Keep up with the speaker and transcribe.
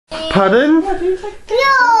Pardon? No.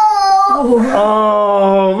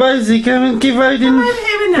 Oh, Rosie, come and give Odin. Go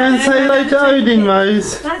and say hello to Odin,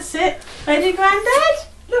 Rose. That's it. Ready, Grandad?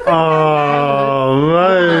 Look at Oh,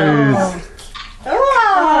 Rose.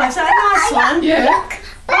 Oh, is that a nice one? Yeah.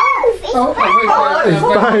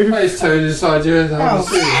 Face turn inside you. Again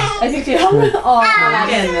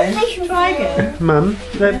then. Try again. Mum,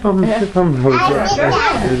 let Mum hold you.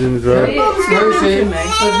 Odin as well. Rosie, be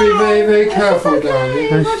very, very careful,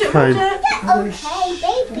 darling. That's fine. Okay,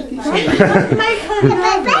 baby. Make her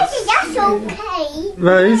nervous. That's okay.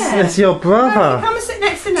 Rose, that's your brother. Come and sit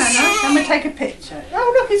next to Nana and we'll take a picture.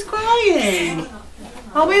 Oh, look, he's crying.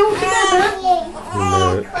 Are we all together?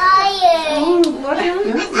 I'm crying. What are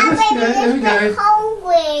you? I'm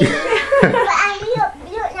hungry. But look,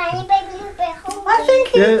 Nanny, baby, look a bit hungry. I think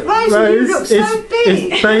Rose, you look so big.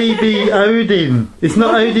 It's baby Odin. It's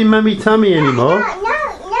not Odin Mummy Tummy anymore. No, Nanny.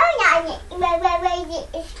 Rosie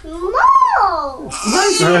is small.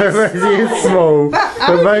 Rosie is small. But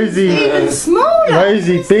Rosie, Even smaller.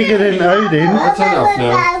 Rosie bigger than Odin. That's enough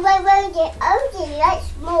now. Odin, that's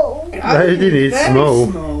small. Odin is Very small.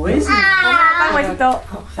 small, isn't it? Bang like a dot.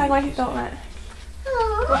 Bang like a dot, mate.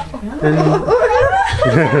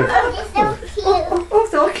 Odin's so cute. Oh,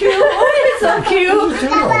 so cute. Oh, it's so cute.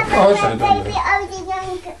 Baby Odin,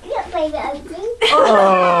 look, baby Odin.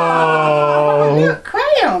 Oh.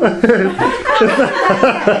 Crayon.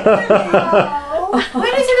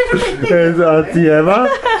 When is it a little bit big? There's Auntie Emma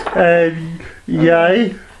and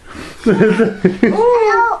Yay. He's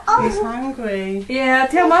hungry. Yeah,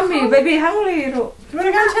 tell Mummy, baby hungry. Look. Do you want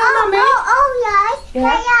to go and tell Mummy?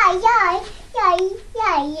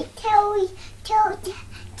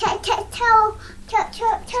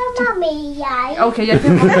 Tell Mummy, Yay. Okay, yeah,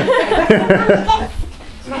 tell Mummy.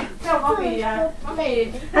 Tell Mummy,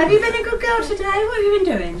 Mummy. Have you been a good girl today? What have you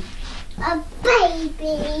been doing? A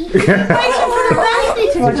baby. Waiting for the baby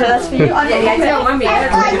to Roger, that's for you. Oh, yeah, tell Mummy.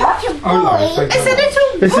 It's It's a little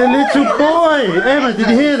It's a little boy. Emma, did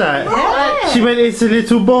you hear that? Yeah. She went, it's a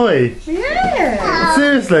little boy. Yeah.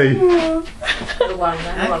 Seriously?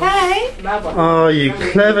 Okay. Oh, you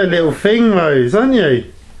clever little thing, Rose, aren't you?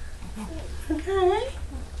 Okay.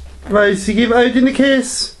 Rose, you give Odin a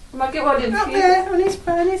kiss. I'll get one in Up for you. there on his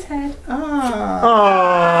head. Oh.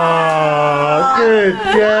 Oh, good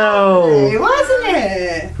girl. Wasn't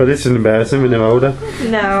it? Well, this is embarrassing when they're older.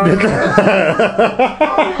 No.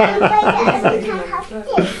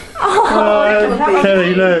 Oh,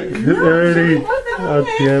 Terry, look. They're really...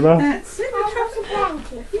 Auntie Emma. That's it.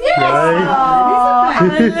 Yay.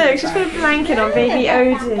 Oh, look, she's put a blanket on baby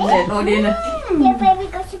Odin. Your baby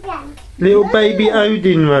got a blanket. Little baby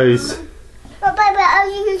Odin, Rose. But baby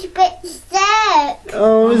Odin is a bit sick.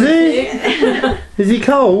 Oh, is he? Is he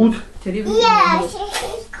cold? Yes,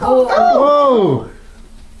 he's cold. Whoa.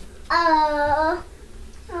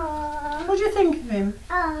 What do you think of him?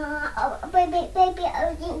 Baby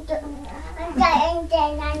Odin and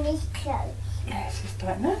then on his clothes. Yes, it's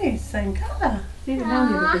quite nice. Same colour. Are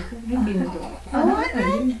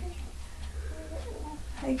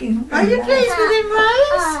you pleased with him,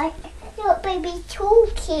 Rose? Look, baby's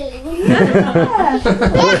talking.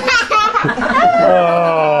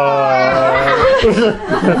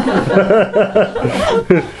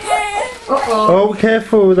 Oh,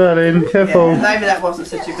 careful, darling. Careful. Yeah, maybe that wasn't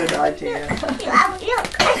such a good idea. Look, a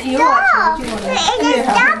star. It's a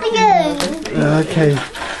W. Okay.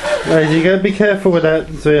 Rosie, you gotta be careful with that,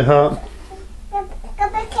 sweetheart. Gotta be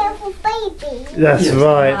careful, baby. That's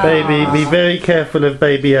right, baby. Be very careful of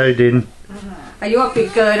baby Odin. Are you a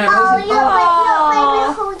big girl? Look, baby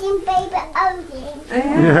holding baby Odin.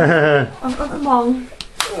 Come on.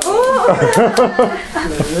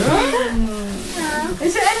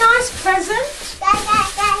 Is it a nice present? Baby,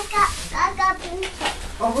 thank you.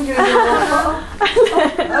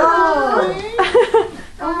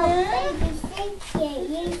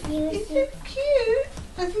 He's so cute.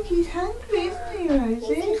 I think he's hungry, isn't he,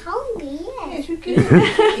 Rosie? He's hungry, yes. Yes, we can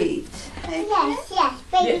eat. Yes.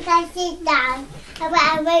 Baby can sit down. I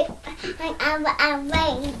wait.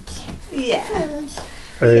 Yeah.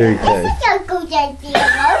 Okay. This is a good idea,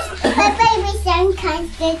 Rose. My baby son can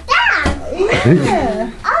sit down.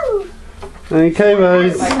 Yeah. Oh, Okay,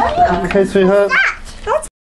 Rose. Okay, sweetheart.